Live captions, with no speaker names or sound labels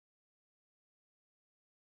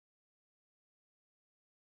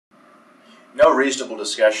No reasonable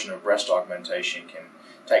discussion of breast augmentation can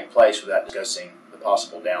take place without discussing the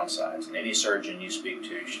possible downsides, and any surgeon you speak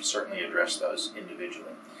to should certainly address those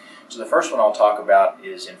individually. So the first one I'll talk about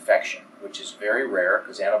is infection, which is very rare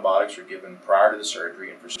because antibiotics are given prior to the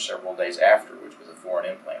surgery and for several days afterwards with a foreign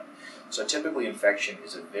implant. So typically infection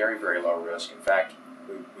is a very, very low risk. In fact,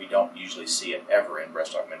 we don't usually see it ever in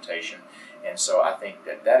breast augmentation, and so I think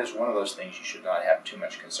that is one of those things you should not have too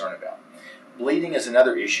much concern about. Bleeding is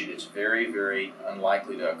another issue that's very, very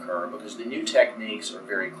unlikely to occur because the new techniques are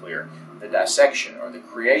very clear. The dissection, or the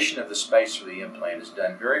creation of the space for the implant, is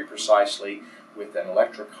done very precisely with an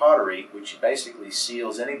electrocautery, which basically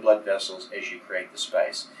seals any blood vessels as you create the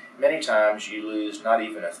space. Many times you lose not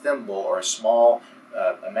even a thimble or a small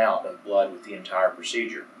amount of blood with the entire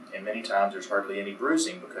procedure. And many times there's hardly any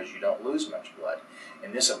bruising because you don't lose much blood.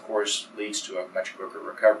 And this, of course, leads to a much quicker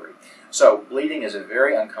recovery. So bleeding is a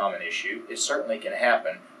very uncommon issue. It certainly can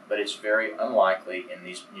happen, but it's very unlikely in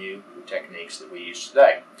these new techniques that we use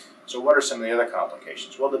today. So what are some of the other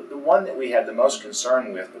complications? Well, the one that we have the most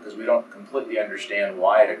concern with, because we don't completely understand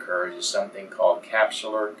why it occurs, is something called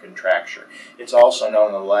capsular contracture. It's also known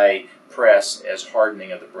in the lay press as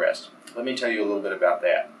hardening of the breast. Let me tell you a little bit about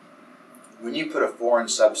that. When you put a foreign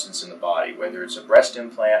substance in the body, whether it's a breast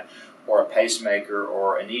implant or a pacemaker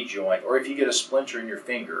or a knee joint, or if you get a splinter in your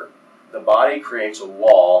finger, the body creates a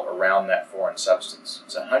wall around that foreign substance.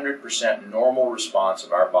 It's a 100% normal response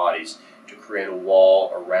of our bodies to create a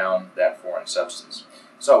wall around that foreign substance.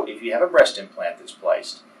 So if you have a breast implant that's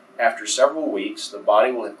placed, after several weeks, the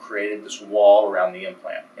body will have created this wall around the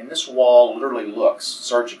implant. And this wall literally looks,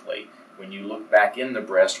 surgically, when you look back in the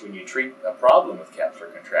breast, when you treat a problem with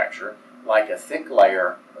capsular contracture, like a thick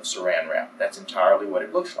layer of saran wrap. That's entirely what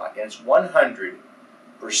it looks like. And it's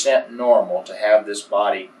 100% normal to have the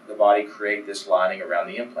body create this lining around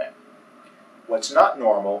the implant. What's not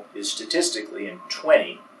normal is statistically in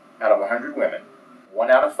 20 out of 100 women,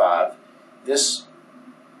 1 out of 5, this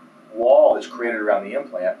wall that's created around the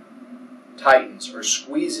implant tightens or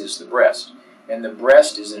squeezes the breast. And the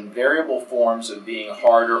breast is in variable forms of being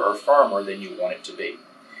harder or firmer than you want it to be.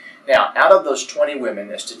 Now, out of those 20 women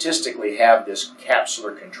that statistically have this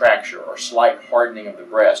capsular contracture or slight hardening of the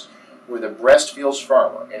breast, where the breast feels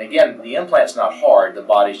firmer, and again, the implant's not hard, the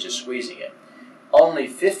body's just squeezing it, only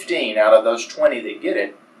 15 out of those 20 that get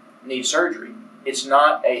it need surgery. It's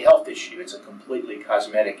not a health issue, it's a completely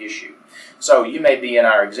cosmetic issue. So you may be in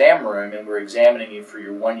our exam room and we're examining you for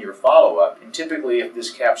your 1-year follow-up, and typically if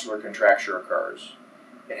this capsular contracture occurs,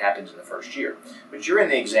 it happens in the first year. But you're in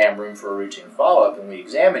the exam room for a routine follow-up and we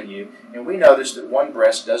examine you and we notice that one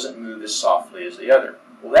breast doesn't move as softly as the other.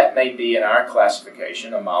 Well, that may be in our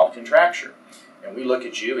classification a mild contracture. And we look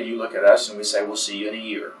at you and you look at us and we say we'll see you in a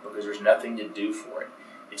year because there's nothing to do for it.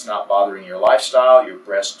 It's not bothering your lifestyle, your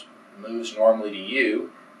breast moves normally to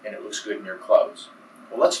you, and it looks good in your clothes.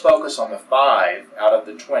 Well, let's focus on the 5 out of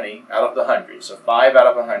the 20 out of the 100. So 5 out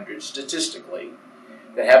of 100 statistically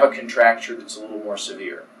that have a contracture that's a little more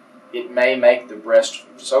severe. It may make the breast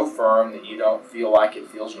so firm that you don't feel like it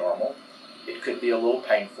feels normal. It could be a little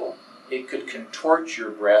painful. It could contort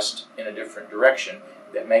your breast in a different direction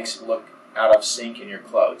that makes it look out of sync in your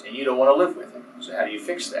clothes, and you don't want to live with it. So how do you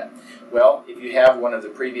fix that? Well, if you have one of the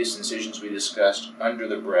previous incisions we discussed under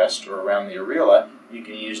the breast or around the areola, you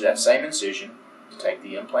can use that same incision to take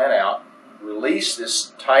the implant out, release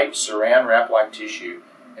this tight saran wrap-like tissue,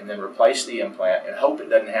 and then replace the implant and hope it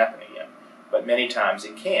doesn't happen again. But many times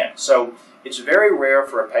it can. So it's very rare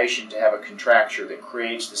for a patient to have a contracture that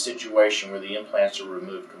creates the situation where the implants are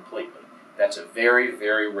removed completely. That's a very,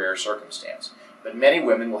 very rare circumstance. But many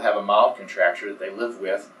women will have a mild contracture that they live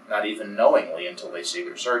with, not even knowingly until they see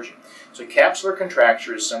their surgeon. So capsular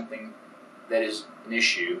contracture is something that is an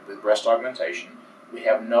issue with breast augmentation. We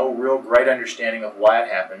have no real great understanding of why it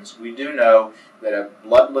happens. We do know that a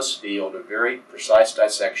bloodless field, a very precise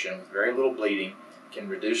dissection with very little bleeding, can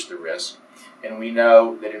reduce the risk. And we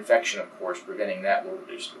know that infection, of course, preventing that will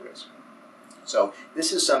reduce the risk. So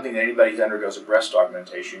this is something that anybody who undergoes a breast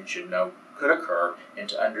augmentation should know could occur and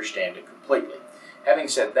to understand it completely. Having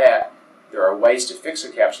said that, there are ways to fix a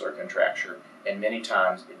capsular contracture, and many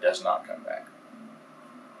times it does not come back.